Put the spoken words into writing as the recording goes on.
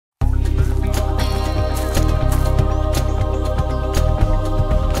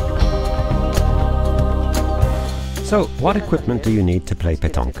So, what equipment do you need to play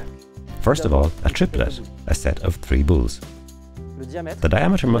pétanque? First of all, a triplet, a set of 3 boules. The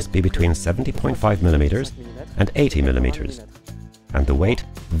diameter must be between 70.5 mm and 80 mm, and the weight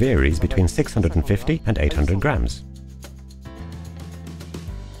varies between 650 and 800 grams.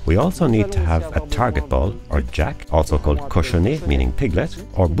 We also need to have a target ball, or jack, also called cochonnet, meaning piglet,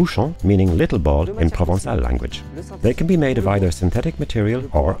 or bouchon, meaning little ball in Provençal language. They can be made of either synthetic material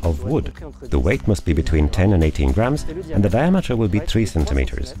or of wood. The weight must be between 10 and 18 grams, and the diameter will be 3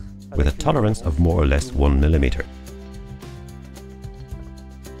 centimeters, with a tolerance of more or less 1 millimeter.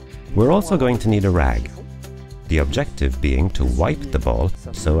 We're also going to need a rag, the objective being to wipe the ball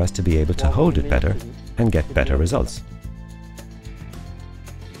so as to be able to hold it better and get better results.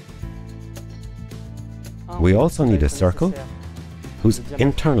 We also need a circle whose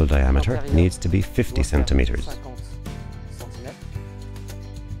internal diameter needs to be 50 centimeters.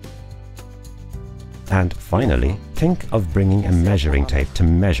 And finally, think of bringing a measuring tape to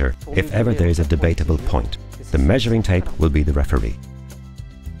measure if ever there is a debatable point. The measuring tape will be the referee.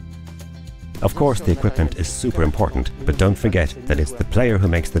 Of course, the equipment is super important, but don't forget that it's the player who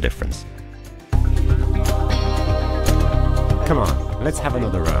makes the difference. Come on, let's have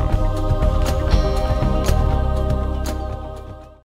another round.